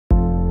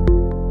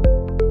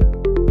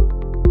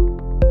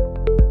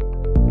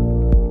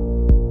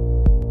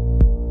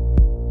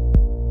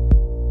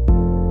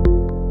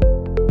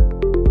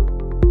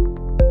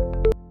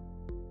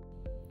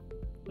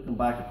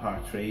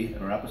3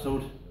 in our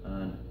episode,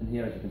 and in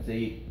here, as you can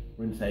see,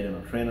 we're inside in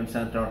our training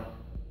centre,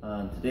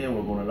 and today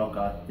we're going to look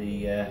at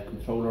the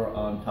controller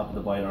on top of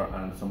the boiler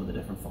and some of the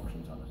different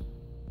functions on it.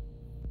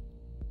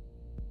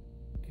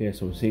 Okay,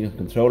 so we're seeing the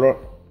controller.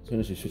 As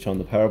soon as you switch on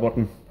the power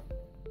button,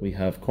 we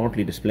have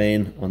currently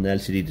displaying on the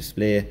LCD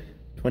display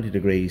 20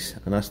 degrees,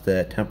 and that's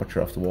the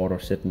temperature of the water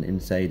sitting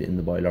inside in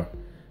the boiler.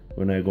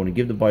 We're now going to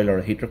give the boiler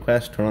a heat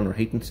request, turn on our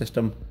heating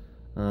system,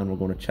 and we're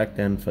going to check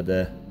then for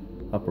the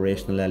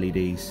operational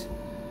LEDs.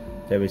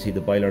 There we see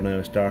the boiler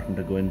now starting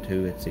to go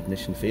into its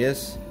ignition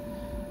phase.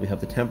 We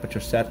have the temperature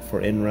set for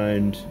in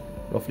round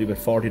roughly about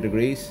 40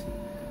 degrees,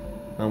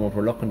 and what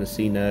we're looking to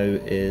see now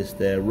is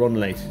the run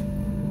light,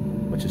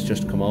 which has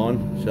just come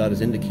on. So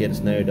that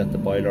indicates now that the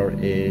boiler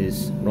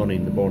is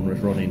running, the burner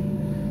is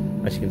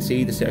running. As you can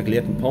see, the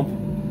circulating pump,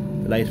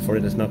 the light for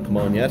it has not come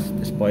on yet.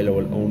 This boiler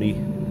will only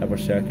ever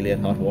circulate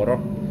hot water,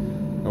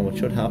 and what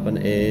should happen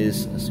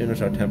is as soon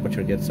as our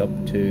temperature gets up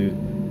to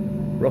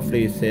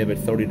roughly say about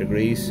 30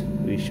 degrees,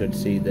 we should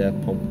see the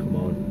pump come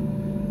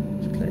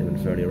on. It's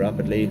climbing fairly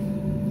rapidly.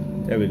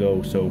 There we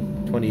go, so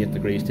 28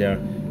 degrees there.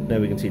 Now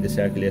we can see the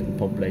circulating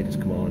pump light has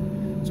come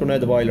on. So now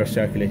the boiler is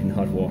circulating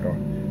hot water.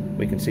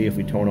 We can see if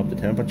we turn up the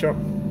temperature,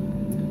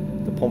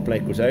 the pump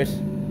light goes out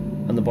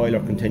and the boiler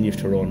continues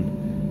to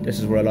run. This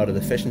is where a lot of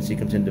the efficiency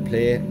comes into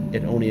play.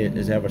 It only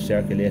is ever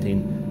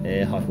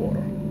circulating hot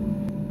water.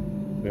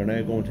 We are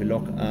now going to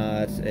look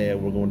at,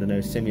 we're going to now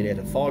simulate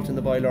a fault in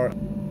the boiler.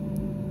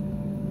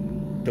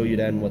 Show you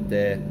then with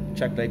the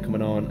check light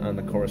coming on and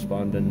the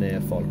corresponding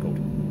fault code.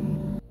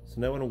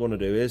 So now what I'm going to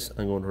do is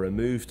I'm going to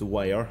remove the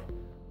wire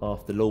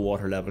off the low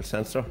water level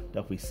sensor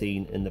that we've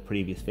seen in the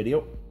previous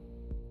video.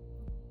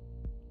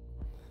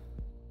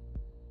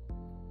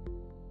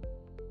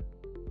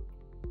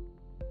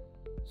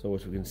 So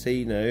as we can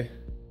see now,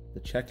 the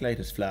check light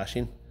is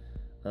flashing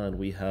and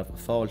we have a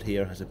fault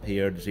here has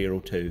appeared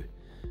 02.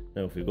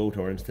 Now if we go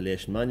to our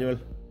installation manual,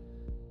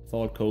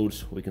 fault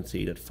codes, we can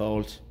see that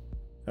fault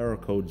error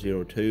code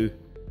 02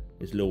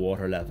 is low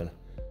water level.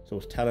 So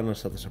it's telling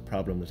us that there's a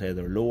problem. There's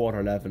either low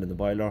water level in the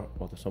boiler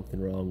or there's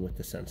something wrong with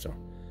the sensor.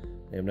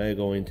 I'm now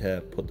going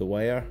to put the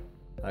wire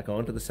back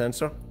onto the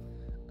sensor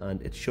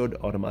and it should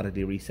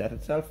automatically reset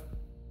itself.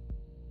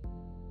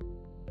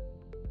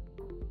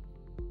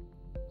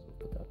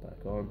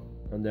 On,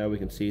 and there we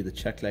can see the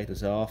check light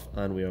is off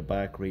and we are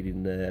back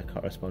reading the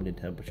corresponding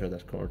temperature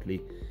that's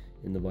currently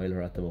in the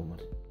boiler at the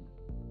moment.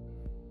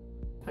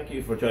 Thank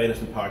you for joining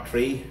us in part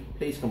 3.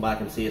 Please come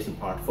back and see us in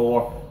part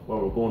 4 where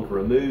we're going to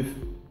remove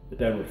the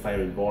downward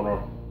firing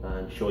burner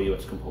and show you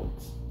its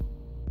components.